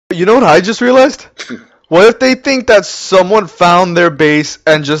You know what I just realized? What if they think that someone found their base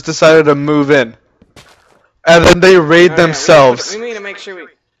and just decided to move in? And then they raid themselves. We need to make sure we...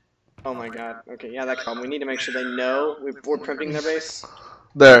 Oh my god. Okay, yeah, that problem. We need to make sure they know we're pimping their base.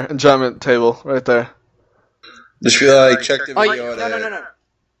 There, enchantment table, right there. Just feel like check the video no.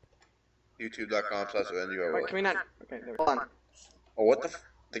 youtube.com/NURL. Wait, can we not... Okay, there. Hold on. Oh, what the f...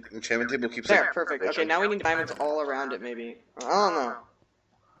 The enchantment table keeps There, perfect. Okay, now we need diamonds all around it, maybe. I don't know.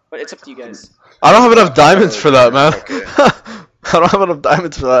 But it's up to you guys. I don't have enough diamonds for that, man. I don't have enough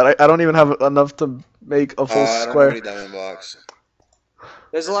diamonds for that. I don't even have enough to make a full I don't square. have any diamond blocks.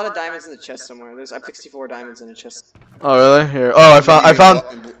 There's a lot of diamonds in the chest somewhere. I have 64 diamonds in the chest. Oh really? Here. Oh, I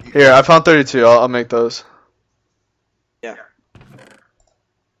found 32. I'll make those. Yeah.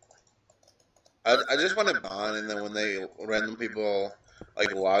 I just want to bond, and then when they random people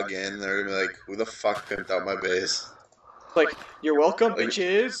like log in, they're gonna be like, "Who the fuck pimped out my base?" Like, you're welcome,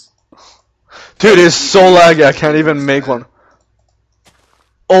 bitches. Dude, it's so laggy. I can't even make one.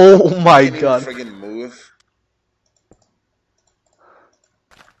 Oh my god. Friggin' move.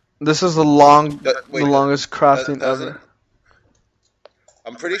 This is the longest crafting ever.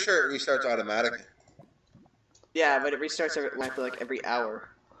 I'm pretty sure it restarts automatically. Yeah, but it restarts every hour.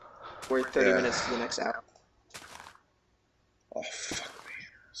 We're 30 minutes to the next hour. Oh fuck me.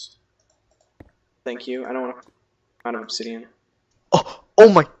 Thank you. I don't want to out of obsidian.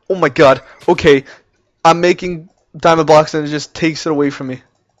 Oh my god. Okay. I'm making diamond blocks and it just takes it away from me.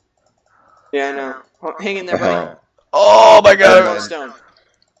 Yeah, I know. Oh, hang in there, buddy. Oh my god. Stone.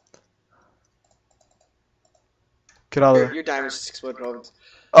 Get out of there. Your diamonds just exploded.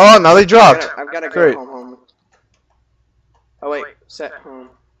 Oh, now they dropped. I've got to go Great. home. Oh wait, set home.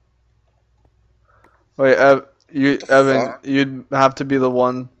 Wait, Evan, you'd have to be the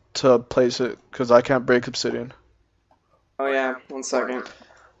one to place it because I can't break obsidian. Oh yeah, 1 second.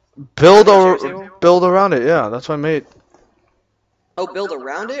 Build around it. Yeah, that's what I made. Oh, build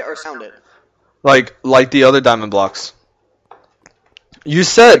around it or sound it? Like the other diamond blocks. You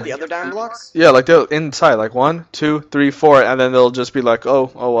said like the other diamond blocks? Yeah, like they're inside, like 1, 2, 3, 4, and then they'll just be like, oh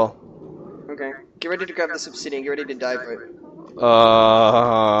well. Okay, get ready to grab this obsidian. Get ready to dive it.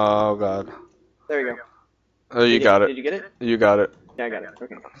 Oh god. There you go. Oh, you got it. Did you get it? You got it. Yeah, I got it.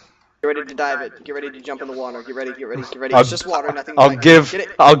 Okay. Get ready to dive it. Get ready to jump in the water. Get ready. It's just water, nothing.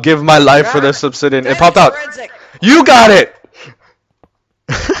 I'll give my life for this obsidian. It popped out. Forensic. You got it.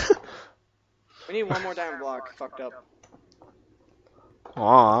 We need one more diamond block. Fucked up. Oh,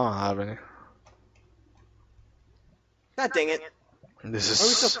 I don't have any. God dang it. This is. Why are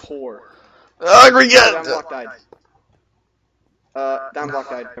we so poor? Angry yet. Diamond block died. Diamond block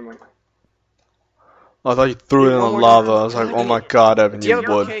died. Never mind. I thought you threw it in the lava. I was like, oh my god, Evan, Do you you have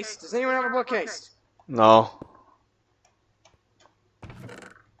a would. bookcase? Does anyone have a bookcase? No.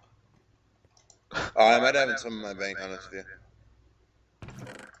 I might have some in my bank, honestly.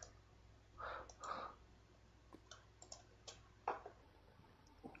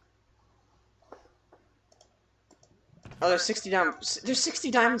 Oh, there's 60 diamonds. There's 60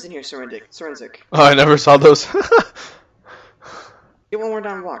 diamonds in here, Sorensic. Oh, I never saw those. Get one more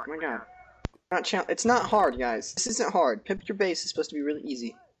diamond block. My god. It's not hard, guys. This isn't hard. Pimp your base is supposed to be really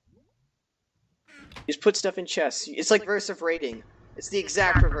easy. You just put stuff in chests. It's like verse of raiding. It's the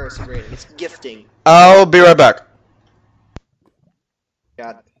exact reverse of raiding. It's gifting. I'll be right back.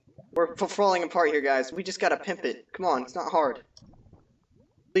 God. We're falling apart here, guys. We just gotta pimp it. Come on, it's not hard.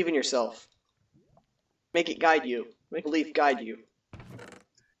 Believe in yourself. Make it guide you. Make belief guide you.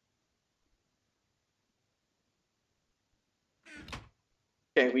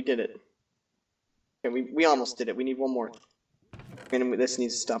 Okay, we did it. Okay, we almost did it. We need one more. And this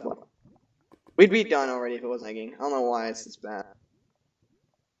needs to stop up. We'd be done already if it wasn't lagging. I don't know why it's this bad.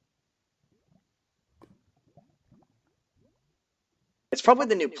 It's probably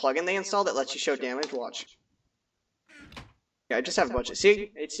the new plugin they installed that lets you show damage. Watch. Yeah, I just have a bunch of.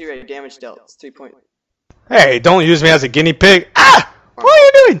 See? HC rate damage dealt. It's 3 point. Hey, don't use me as a guinea pig. Ah! What are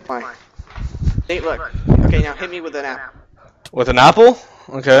you doing? Fine. Hey, look. Okay, now hit me with an apple. With an apple?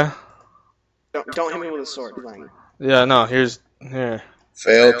 Okay. Don't hit me with a sword. Yeah, no, here.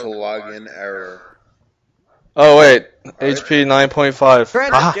 Failed to log in error. Oh, wait. HP 9.5.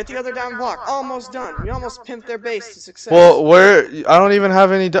 Brandon, get the other down block. Almost done. We almost pimped their base to success. Well, where? I don't even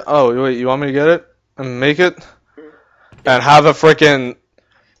have any. Oh, wait, you want me to get it? And make it? And have a freaking.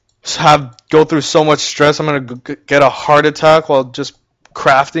 Go through so much stress, I'm gonna get a heart attack while just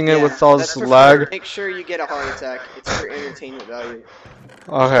crafting it with all this lag. Make sure you get a heart attack. It's for entertainment value.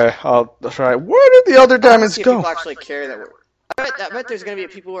 Okay, I'll try. Where did the other diamonds go? People actually care that I bet there's gonna be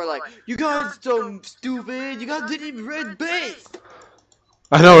people who are like, "You guys so stupid. You guys didn't even red base."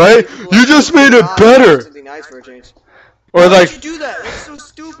 I know, right? You just made it better. Something nice for a change. Or Why like, would you do that? That's so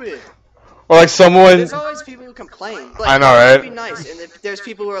stupid. or like someone. There's always people who complain. Like, I know, why don't right? you be nice? And there's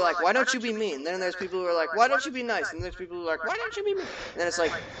people who are like, why don't you be mean? And then there's people who are like, why don't you be nice? And there's people who are like, why don't you be mean? And then it's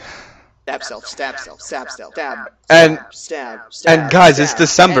like, stab self, stab self, stab self, stab, And- stab. and guys, it's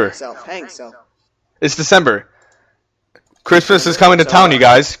December. Hang self. It's December. Christmas is coming to town, you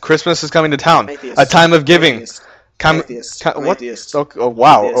guys. Christmas is coming to town. Atheist. A time of giving. Atheist. Come, Atheist. come- I'm what? atheist. Oh,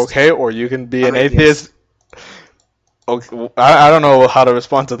 wow. Atheist. Okay, or you can be I'm an atheist. atheist. Okay, I don't know how to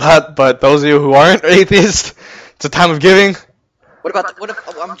respond to that, but those of you who aren't atheists, it's a time of giving. What about? What if?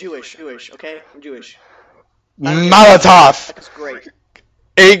 Oh, I'm Jewish. Okay, I'm Jewish. Molotov. That's great.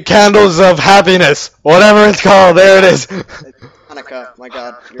 8 candles of happiness. Whatever it's called. There it is. Hanukkah. My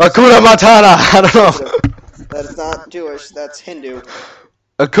God. Hakuna Matata. I don't know. That is not Jewish. That's Hindu.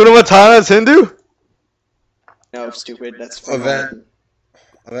 Hakuna Matata is Hindu? No, stupid. That's from.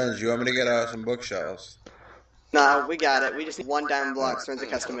 Avenge, you want me to get some bookshelves? Nah, we got it. We just need one diamond block. Forensic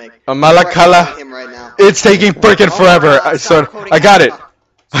has to make. A Malakala. Him right now. It's taking frickin' Oh forever. my God, I stop sort. quoting I got it.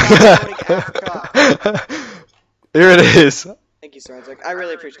 Africa. Stop quoting Africa. Here it is. Thank you, Forensic. I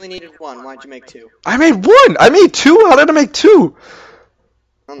really appreciate it. We needed one. Why'd you make two? I made 1. I made 2. How did I make 2?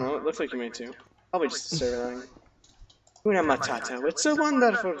 I don't know. It looks like you made two. Probably just a server line. Una Matata. It's a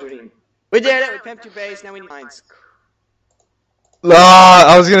wonderful dream. We did it. We pimped your base. Now we need mines.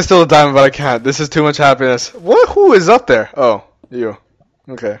 I was gonna steal the diamond, but I can't. This is too much happiness. What? Who is up there? Oh, you.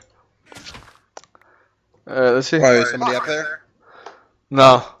 Okay. Let's see. Why, is somebody up there?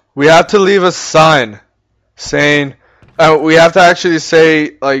 No, we have to leave a sign saying. We have to actually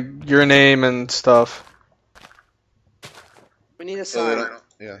say like your name and stuff. We need a So they sign. don't,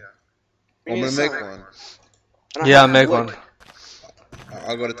 yeah. We I'm need a gonna make sign. one. I don't Yeah, have make wood. one.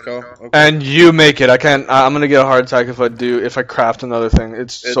 I'll go to go. Okay. And you make it. I can't. I'm gonna get a heart attack if I craft another thing.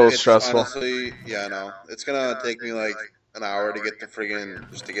 It's so It's stressful. Honestly, yeah, I know. It's gonna take me like an hour to get to friggin'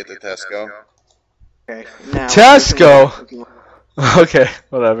 just to get to Tesco. Okay. Now. Tesco? Okay,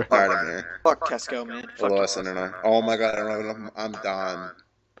 whatever. Alright, I'm here. Fuck Tesco, man. For the less than an hour. Oh my god, I don't have enough. I'm done.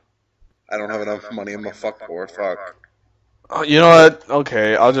 I don't have enough money in my fuck board. Fuck. Oh, you know what?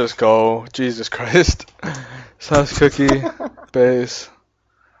 Okay, I'll just go. Jesus Christ. Sauce cookie base.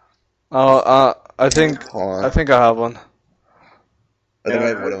 Oh, I think Hold on. I have one. I think I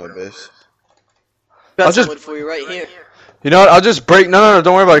have wood on my base. Got I'll some just- wood for you right here. You know what? I'll just break. No,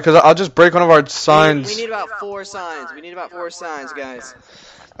 don't worry about it, because I'll just break one of our signs. We need about 4 signs. We need about 4 signs, guys.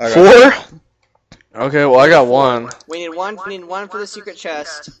 I got 4? Okay, well I got 1. We need one. We need one for the secret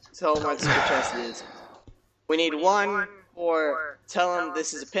chest. Tell them where the secret chest is. We need one for tell them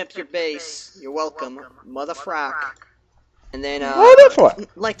this is a pimp your base. You're welcome, motherfrack. And then Motherfucker.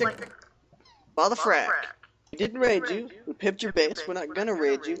 like the motherfrack. We didn't raid you. We pimped your base. We're not gonna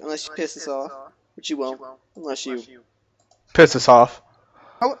raid you unless you piss us off, which you won't. Unless you Piss us off.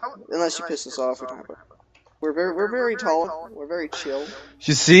 piss us off. We're very tall. We're very chill.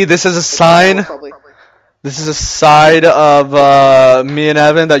 You see, this is a sign. Probably. This is a side of me and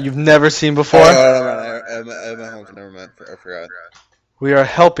Evan that you've never seen before. Never mind. I forgot. We are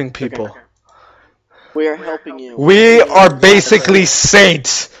helping people. We are helping you. We are basically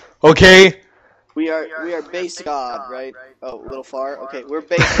saints, okay? We are basic God, right? Oh, a little far. Okay, we're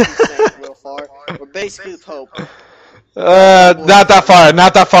basically Saint, a little far. We're basically the Pope. Not that far,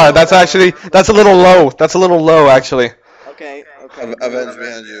 not that far. That's a little low. That's a little low, actually. Okay. Avenge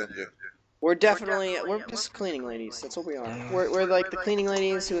behind you. We're just cleaning ladies. That's what we are. We're like the cleaning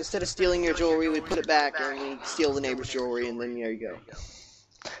ladies who instead of stealing your jewelry, we put it back and we steal the neighbor's jewelry, and then there you go.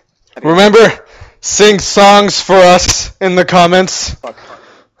 Remember, sing songs for us in the comments.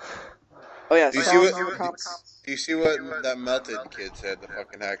 Oh yeah. Do you see what that melted kid said? The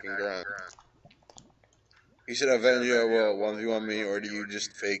fucking hacking grunt. He said, "Avenge will 1v1 me, or do you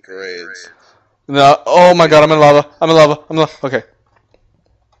just fake raids?" No, oh my god, I'm in lava. Okay.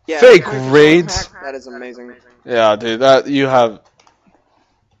 Yeah, Fake there's a raids? pack. That is amazing. Yeah, dude, that you have.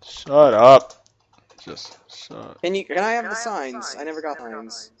 Shut up. Just shut. Can I have the signs? I never got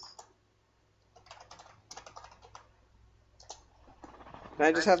signs. Can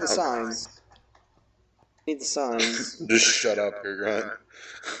I just have the signs? Need the signs. Just shut up, your grunt.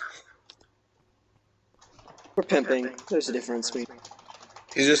 We're pimping. There's a difference.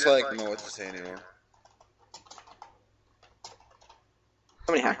 He's just like, know what to say anymore.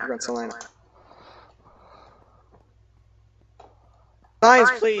 How many hacker grunts are Signs,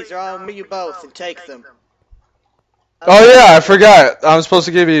 please, or I'll meet you both and take them. Oh yeah, I forgot. I'm supposed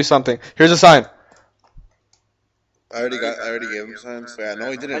to give you something. Here's a sign. I already gave him signs. Yeah,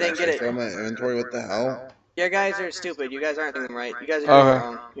 no, he didn't. I didn't get actually it. throw my inventory. What the hell? You guys are stupid. You guys aren't doing them right. You guys are doing it Okay.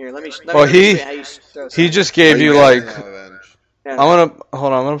 wrong. Here, let me Well, show you how you throw he something. just gave you like. Yeah. I'm gonna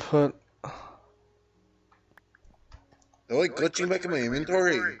hold on. I'm gonna put. They're like glitching back in my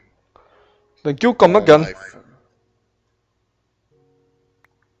inventory. Thank you. Come Oh, again. my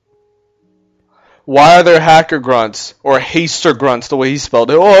Why are there hacker grunts or haster grunts the way he spelled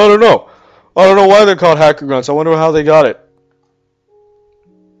it? Oh, I don't know. I don't know why they're called hacker grunts. I wonder how they got it.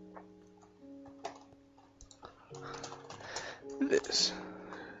 This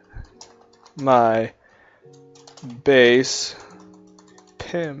my base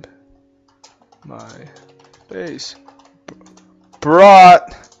pimp my base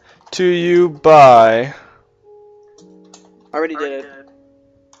brought to you by. I already did it.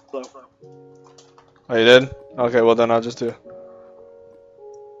 Hello. Oh, you did? Okay, well then I'll just do.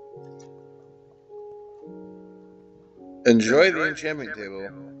 Enjoy the enchantment table.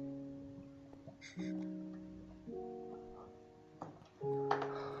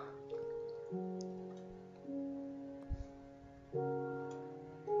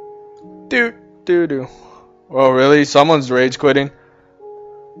 Do. Oh, really? Someone's rage quitting?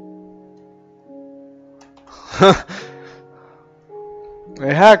 A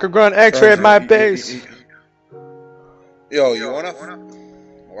hacker grunt X-rayed my base. Yo, you wanna?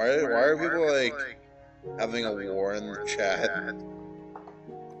 Why are people like having a war in the chat?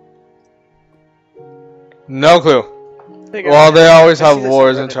 No clue. Well, they always have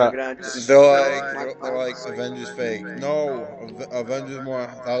wars in chat. They're like Avengers fake. No, Avengers more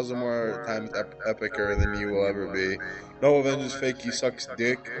 1,000 more times epicer than you will ever be. No, Avengers fake. You sucks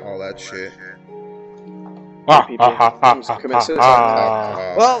dick. All that shit. Commit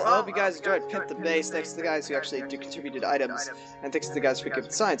suicide. Well, I hope you guys enjoyed Pimp the Base. Thanks to the guys who actually contributed items, and thanks to the guys who kept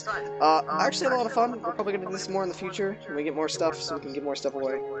the signs. I actually had a lot of fun. We're probably gonna do this more in the future when we get more stuff, so we can give more stuff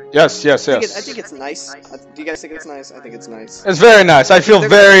away. Yes. I think it's nice. Do you guys think it's nice? I think it's nice. It's very nice. I feel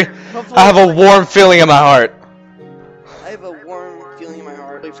very. I have a warm feeling in my heart. I have a warm feeling in my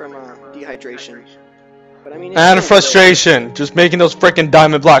heart from dehydration. But I mean, And frustration, just making those freaking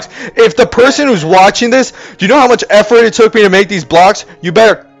diamond blocks. If the person who's watching this, do you know how much effort it took me to make these blocks? You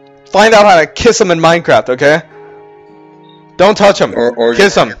better find out how to kiss them in Minecraft, okay? Don't touch them. Or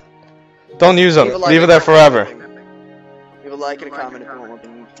kiss them. Don't use them. Leave it there forever. Leave a like and a comment if you want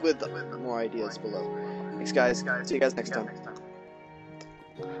more with more ideas below. Thanks, guys. See you guys next time.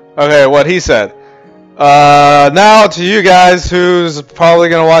 Okay, what he said. Now to you guys who's probably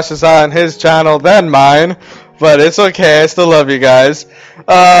gonna watch this on his channel than mine, but it's okay, I still love you guys.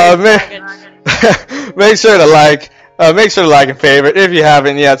 Make sure to like and favorite if you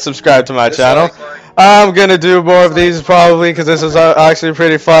haven't yet. Subscribe to my channel. I'm gonna do more of these probably because this is actually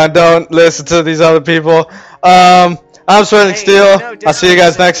pretty fun. Don't listen to these other people. I'm Swirling Steel. I'll see you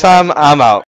guys next time. I'm out.